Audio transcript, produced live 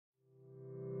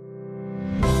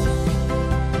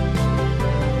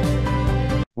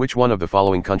Which one of the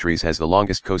following countries has the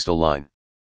longest coastal line?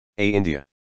 A. India.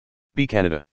 B.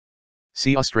 Canada.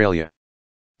 C. Australia.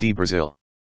 D. Brazil.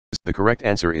 The correct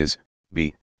answer is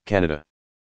B. Canada.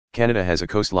 Canada has a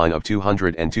coastline of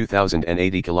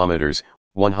 202,080 kilometers,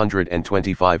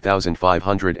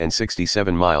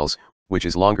 125,567 miles, which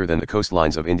is longer than the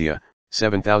coastlines of India,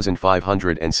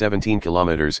 7,517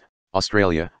 kilometers,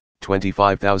 Australia,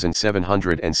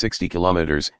 25,760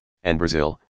 kilometers, and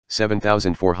Brazil,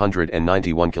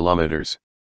 7,491 kilometers.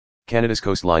 Canada's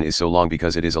coastline is so long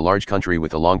because it is a large country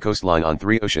with a long coastline on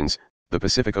three oceans, the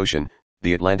Pacific Ocean,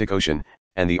 the Atlantic Ocean,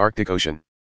 and the Arctic Ocean.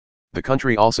 The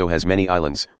country also has many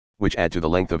islands, which add to the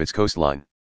length of its coastline.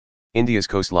 India's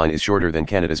coastline is shorter than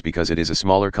Canada's because it is a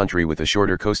smaller country with a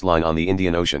shorter coastline on the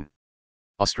Indian Ocean.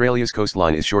 Australia's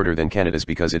coastline is shorter than Canada's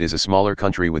because it is a smaller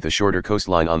country with a shorter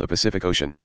coastline on the Pacific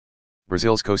Ocean.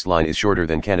 Brazil's coastline is shorter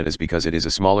than Canada's because it is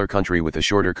a smaller country with a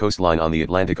shorter coastline on the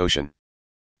Atlantic Ocean.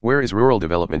 Where is Rural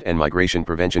Development and Migration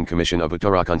Prevention Commission of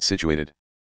Uttarakhand situated?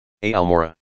 A.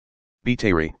 Almora. B.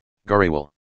 Tehri, Garhwal.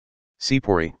 C.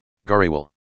 Puri, Garhwal.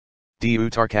 D.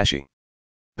 Uttarkashi.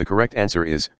 The correct answer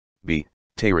is B.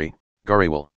 Tehri,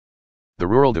 Garhwal. The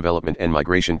Rural Development and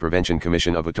Migration Prevention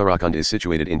Commission of Uttarakhand is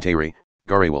situated in Tehri,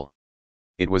 Garhwal.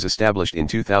 It was established in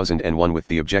 2001 with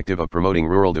the objective of promoting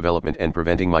rural development and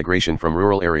preventing migration from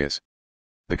rural areas.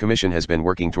 The Commission has been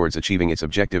working towards achieving its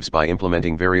objectives by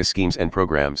implementing various schemes and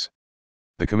programs.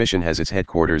 The Commission has its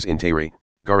headquarters in Tehri,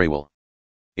 Garhwal.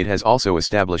 It has also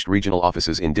established regional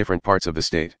offices in different parts of the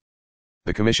state.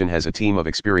 The Commission has a team of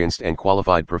experienced and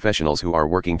qualified professionals who are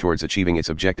working towards achieving its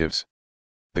objectives.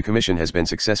 The Commission has been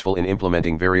successful in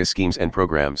implementing various schemes and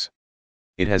programs.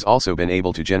 It has also been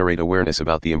able to generate awareness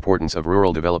about the importance of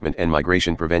rural development and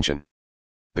migration prevention.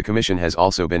 The Commission has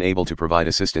also been able to provide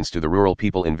assistance to the rural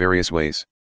people in various ways.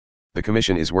 The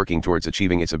Commission is working towards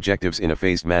achieving its objectives in a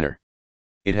phased manner.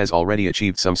 It has already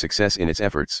achieved some success in its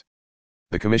efforts.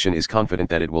 The Commission is confident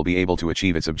that it will be able to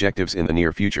achieve its objectives in the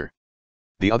near future.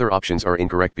 The other options are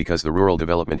incorrect because the Rural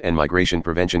Development and Migration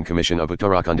Prevention Commission of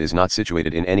Uttarakhand is not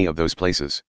situated in any of those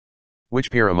places. Which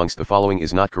pair amongst the following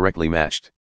is not correctly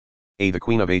matched? A. The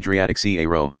Queen of Adriatic Sea A.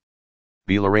 Rome.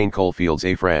 B. Lorraine Coalfields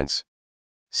A. France.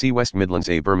 C. West Midlands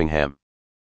A. Birmingham.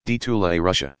 D. Tula A.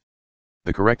 Russia.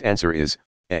 The correct answer is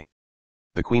A.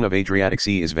 The Queen of Adriatic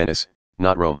Sea is Venice,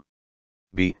 not Rome.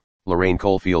 B. Lorraine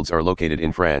Coalfields are located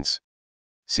in France.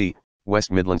 C. West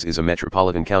Midlands is a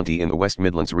metropolitan county in the West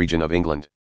Midlands region of England.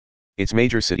 Its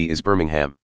major city is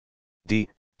Birmingham. D.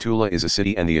 Tula is a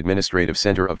city and the administrative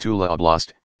center of Tula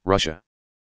Oblast, Russia.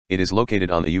 It is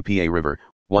located on the Upa River,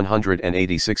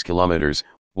 186 kilometers,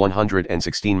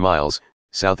 116 miles,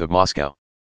 south of Moscow.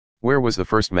 Where was the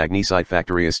first magnesite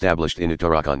factory established in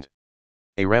Uttarakhand?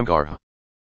 A. Ramgarh.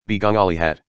 B. Gangali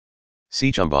Hat.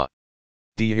 C. Chamba.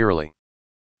 D. Hirali.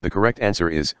 The correct answer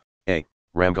is A.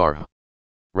 Ramgarh.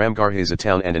 Ramgarh is a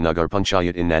town and a Nagar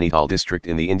Panchayat in Nainital district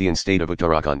in the Indian state of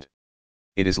Uttarakhand.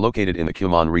 It is located in the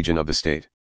Kumaon region of the state.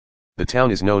 The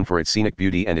town is known for its scenic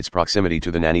beauty and its proximity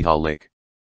to the Nainital lake.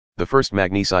 The first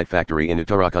magnesite factory in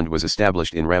Uttarakhand was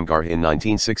established in Ramgarh in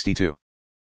 1962.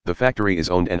 The factory is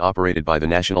owned and operated by the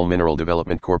National Mineral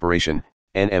Development Corporation,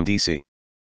 NMDC.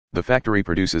 The factory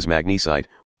produces magnesite,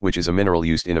 which is a mineral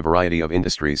used in a variety of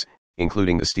industries,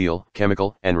 including the steel,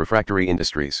 chemical, and refractory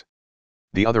industries.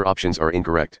 The other options are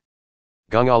incorrect.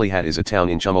 Gangali Hat is a town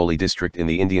in Chamoli district in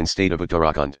the Indian state of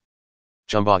Uttarakhand.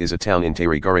 Chamba is a town in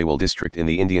Tehri Garhwal district in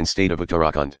the Indian state of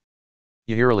Uttarakhand.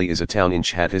 Yahirali is a town in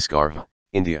Chhattisgarh,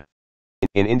 India.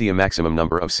 In India, maximum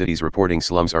number of cities reporting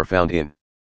slums are found in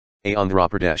A. Andhra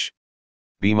Pradesh.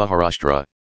 B. Maharashtra.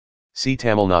 C.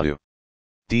 Tamil Nadu.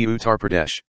 D. Uttar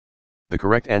Pradesh. The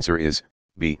correct answer is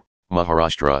B.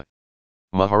 Maharashtra.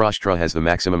 Maharashtra has the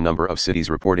maximum number of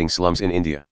cities reporting slums in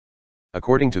India.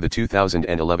 According to the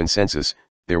 2011 census,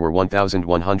 there were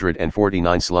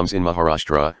 1,149 slums in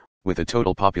Maharashtra, with a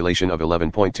total population of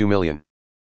 11.2 million.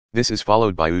 This is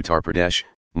followed by Uttar Pradesh,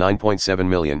 9.7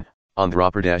 million,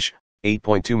 Andhra Pradesh,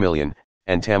 8.2 million,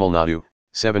 and Tamil Nadu,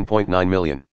 7.9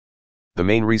 million. The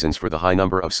main reasons for the high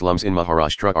number of slums in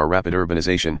Maharashtra are rapid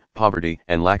urbanization, poverty,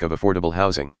 and lack of affordable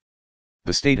housing.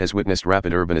 The state has witnessed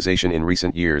rapid urbanization in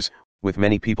recent years, with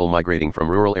many people migrating from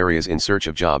rural areas in search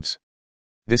of jobs.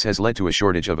 This has led to a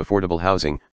shortage of affordable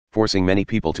housing, forcing many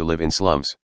people to live in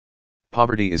slums.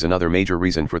 Poverty is another major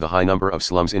reason for the high number of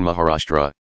slums in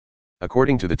Maharashtra.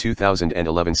 According to the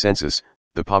 2011 census,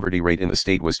 the poverty rate in the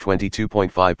state was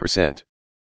 22.5%.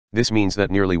 This means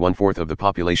that nearly one-fourth of the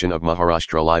population of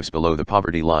Maharashtra lives below the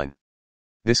poverty line.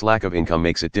 This lack of income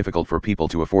makes it difficult for people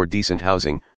to afford decent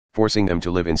housing, forcing them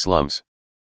to live in slums.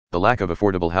 The lack of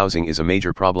affordable housing is a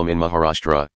major problem in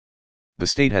Maharashtra. The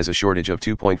state has a shortage of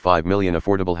 2.5 million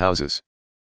affordable houses.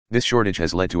 This shortage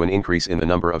has led to an increase in the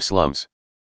number of slums.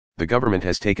 The government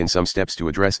has taken some steps to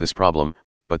address this problem,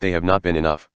 but they have not been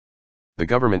enough. The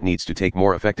government needs to take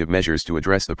more effective measures to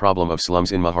address the problem of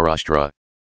slums in Maharashtra.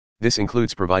 This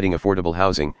includes providing affordable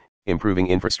housing, improving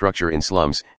infrastructure in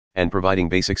slums, and providing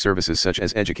basic services such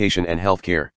as education and health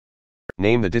care.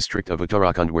 Name the district of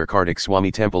Uttarakhand where Kartik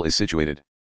Swami Temple is situated.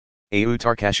 A.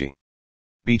 Uttarkashi.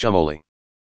 B. Chamoli.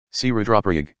 C.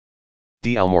 Rudraprayag.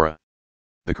 D. Almora.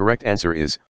 The correct answer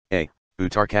is A.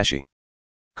 Uttarkashi.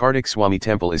 Kartik Swami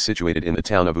Temple is situated in the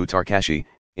town of Uttarkashi,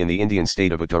 in the Indian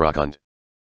state of Uttarakhand.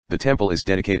 The temple is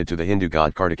dedicated to the Hindu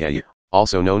god Kartikeya,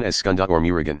 also known as Skanda or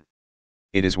Murugan.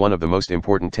 It is one of the most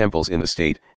important temples in the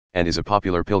state, and is a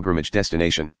popular pilgrimage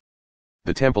destination.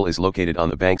 The temple is located on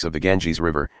the banks of the Ganges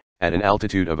River, at an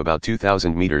altitude of about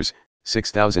 2,000 meters,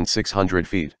 6,600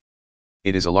 feet.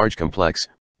 It is a large complex,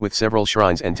 with several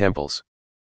shrines and temples.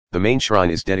 The main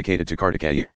shrine is dedicated to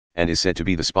Kartikeya, and is said to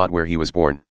be the spot where he was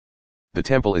born. The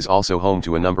temple is also home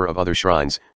to a number of other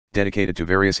shrines, dedicated to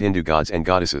various Hindu gods and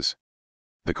goddesses.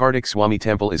 The Kartik Swami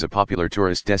Temple is a popular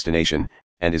tourist destination,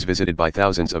 and is visited by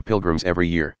thousands of pilgrims every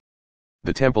year.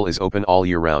 The temple is open all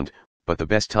year round, but the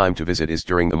best time to visit is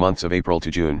during the months of April to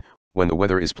June, when the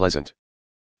weather is pleasant.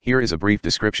 Here is a brief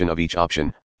description of each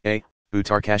option. A.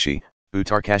 Uttarkashi.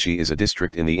 Uttarkashi is a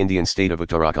district in the Indian state of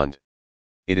Uttarakhand.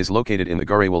 It is located in the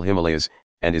Garhwal Himalayas,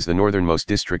 and is the northernmost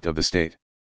district of the state.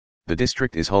 The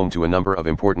district is home to a number of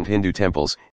important Hindu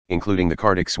temples, including the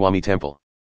Kartik Swami Temple.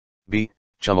 B.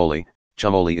 Chamoli.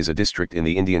 Chamoli is a district in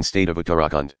the Indian state of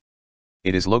Uttarakhand.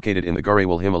 It is located in the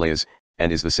Garhwal Himalayas,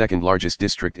 and is the second largest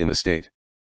district in the state.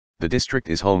 The district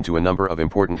is home to a number of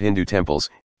important Hindu temples,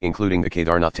 including the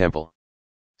Kedarnath Temple.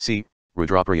 C.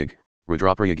 Rudraprayag.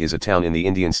 Rudraprayag is a town in the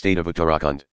Indian state of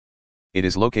Uttarakhand. It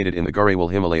is located in the Garhwal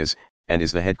Himalayas, and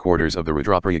is the headquarters of the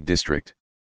Rudraprayag district.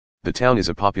 The town is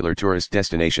a popular tourist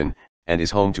destination, and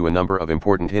is home to a number of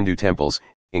important Hindu temples,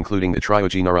 including the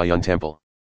Triyogi Narayan Temple.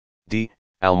 D.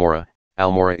 Almora.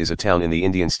 Almora is a town in the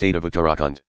Indian state of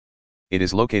Uttarakhand. It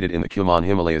is located in the Kumaon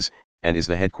Himalayas, and is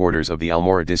the headquarters of the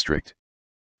Almora district.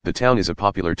 The town is a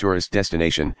popular tourist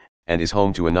destination, and is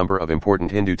home to a number of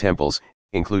important Hindu temples,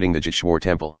 including the Jiteshwar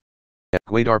Temple.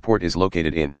 Gwadar Port is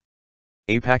located in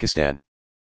A. Pakistan.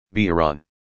 B. Iran.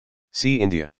 C.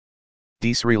 India.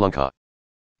 D. Sri Lanka.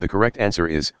 The correct answer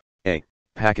is A.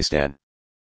 Pakistan.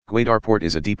 Gwadar Port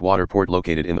is a deep water port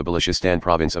located in the Balochistan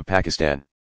province of Pakistan.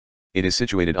 It is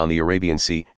situated on the Arabian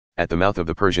Sea, at the mouth of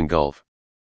the Persian Gulf.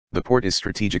 The port is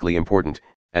strategically important,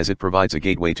 as it provides a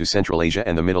gateway to Central Asia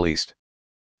and the Middle East.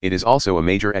 It is also a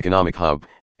major economic hub,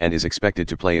 and is expected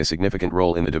to play a significant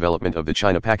role in the development of the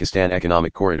China-Pakistan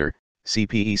Economic Corridor,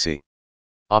 CPEC.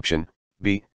 Option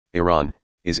B, Iran,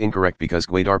 is incorrect because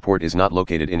Gwadar Port is not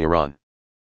located in Iran.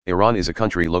 Iran is a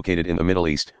country located in the Middle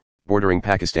East, bordering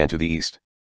Pakistan to the east.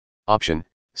 Option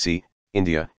C,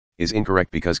 India, is incorrect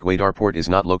because Gwadar Port is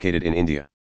not located in India.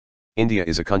 India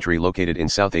is a country located in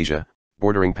South Asia,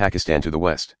 bordering Pakistan to the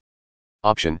west.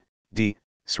 Option D,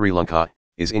 Sri Lanka,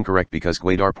 is incorrect because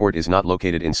Gwadar Port is not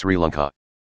located in Sri Lanka.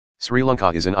 Sri Lanka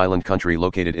is an island country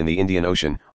located in the Indian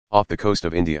Ocean, off the coast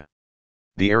of India.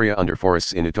 The area under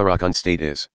forests in Uttarakhand state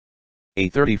is A.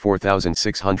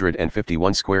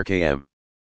 34,651 square km.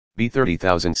 B.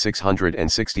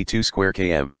 30,662 square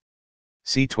km.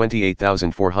 C.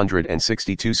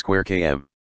 28,462 square km.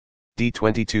 D.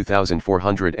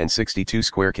 22,462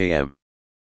 square km.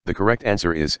 The correct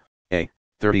answer is A.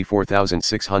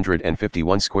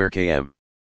 34,651 square km.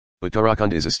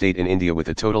 Uttarakhand is a state in India with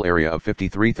a total area of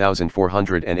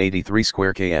 53,483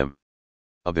 square km.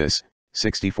 Of this,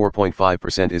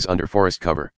 64.5% is under forest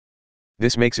cover.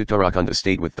 This makes Uttarakhand a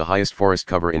state with the highest forest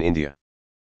cover in India.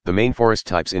 The main forest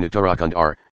types in Uttarakhand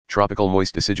are tropical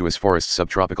moist deciduous forests,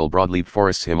 subtropical broadleaf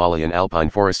forests, Himalayan alpine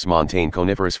forests, montane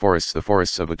coniferous forests. The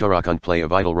forests of Uttarakhand play a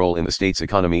vital role in the state's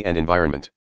economy and environment.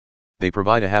 They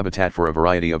provide a habitat for a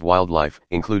variety of wildlife,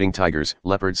 including tigers,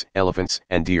 leopards, elephants,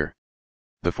 and deer.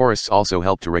 The forests also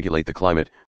help to regulate the climate,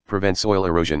 prevent soil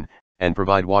erosion, and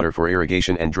provide water for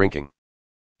irrigation and drinking.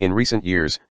 In recent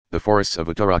years, the forests of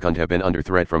Uttarakhand have been under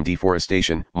threat from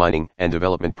deforestation, mining, and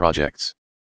development projects.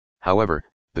 However,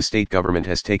 the state government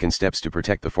has taken steps to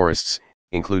protect the forests,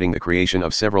 including the creation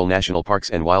of several national parks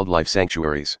and wildlife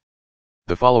sanctuaries.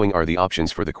 The following are the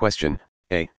options for the question.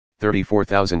 A.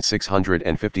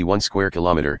 34,651 square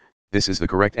kilometer, this is the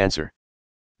correct answer.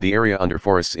 The area under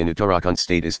forests in Uttarakhand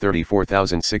state is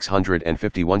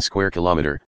 34,651 square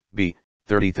kilometer. B.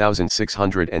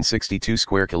 30,662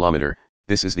 square kilometer,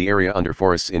 this is the area under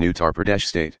forests in Uttar Pradesh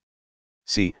state.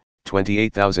 C.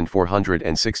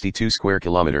 28,462 square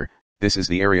kilometer, This is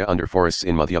the area under forests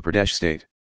in Madhya Pradesh state.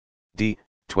 D.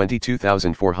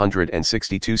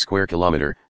 22,462 square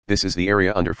kilometer, this is the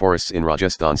area under forests in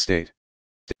Rajasthan state.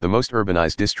 The most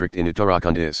urbanized district in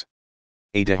Uttarakhand is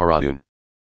A. Dehradun,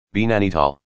 B.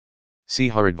 Nainital, C.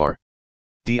 Haridwar,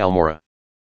 D. Almora.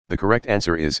 The correct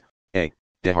answer is A.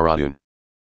 Dehradun.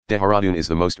 Dehradun is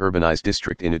the most urbanized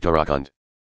district in Uttarakhand.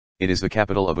 It is the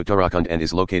capital of Uttarakhand and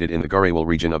is located in the Garhwal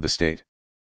region of the state.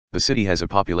 The city has a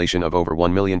population of over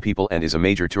 1 million people and is a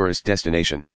major tourist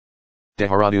destination.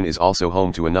 Dehradun is also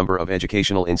home to a number of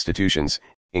educational institutions,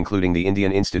 including the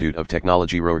Indian Institute of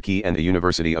Technology Roorkee and the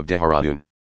University of Dehradun.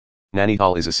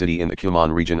 Nainital is a city in the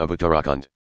Kumaon region of Uttarakhand.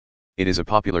 It is a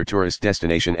popular tourist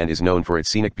destination and is known for its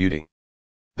scenic beauty.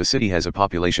 The city has a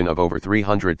population of over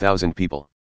 300,000 people.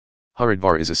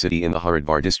 Haridwar is a city in the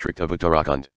Haridwar district of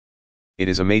Uttarakhand. It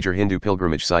is a major Hindu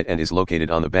pilgrimage site and is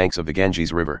located on the banks of the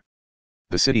Ganges River.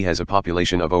 The city has a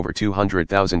population of over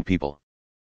 200,000 people.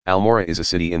 Almora is a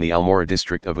city in the Almora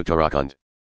district of Uttarakhand.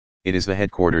 It is the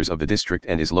headquarters of the district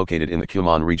and is located in the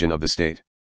Kumaon region of the state.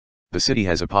 The city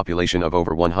has a population of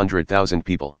over 100,000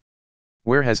 people.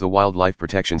 Where has the Wildlife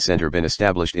Protection Center been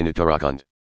established in Uttarakhand?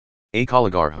 A.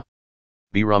 Kalagarh,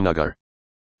 B. Ramnagar,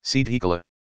 C. Dhikala,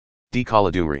 D.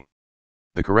 Kaladungri.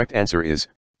 The correct answer is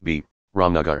B.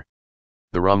 Ramnagar.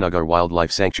 The Ramnagar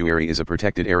Wildlife Sanctuary is a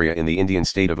protected area in the Indian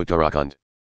state of Uttarakhand.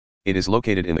 It is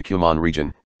located in the Kumaon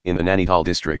region, in the Nainital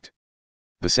district.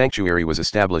 The sanctuary was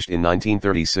established in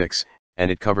 1936, and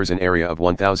it covers an area of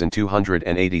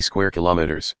 1,280 square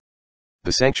kilometers.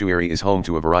 The sanctuary is home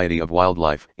to a variety of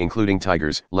wildlife, including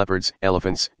tigers, leopards,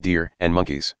 elephants, deer, and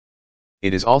monkeys.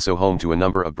 It is also home to a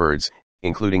number of birds,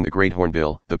 including the great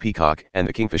hornbill, the peacock, and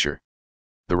the kingfisher.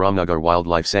 The Ramnagar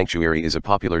Wildlife Sanctuary is a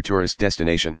popular tourist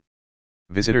destination.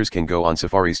 Visitors can go on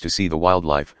safaris to see the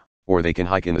wildlife, or they can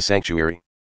hike in the sanctuary.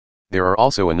 There are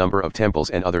also a number of temples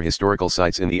and other historical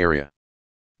sites in the area.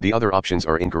 The other options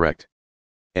are incorrect.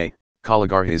 A.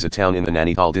 Kalagarh is a town in the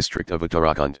Nainital district of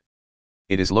Uttarakhand.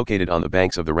 It is located on the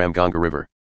banks of the Ramganga River.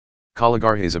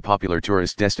 Kalagarh is a popular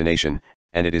tourist destination,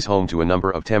 and it is home to a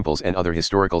number of temples and other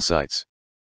historical sites.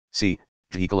 C.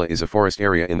 Dhikala is a forest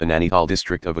area in the Nainital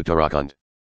district of Uttarakhand.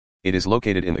 It is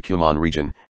located in the Kumaon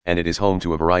region, and it is home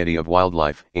to a variety of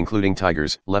wildlife, including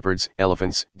tigers, leopards,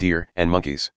 elephants, deer, and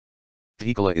monkeys.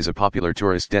 Dhikala is a popular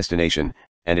tourist destination,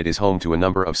 and it is home to a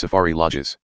number of safari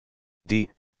lodges. D.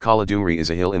 Kaladungri is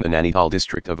a hill in the Nainital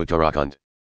district of Uttarakhand.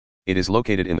 It is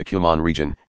located in the Kumaon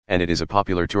region, and it is a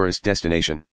popular tourist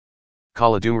destination.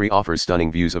 Kaladungri offers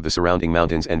stunning views of the surrounding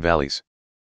mountains and valleys.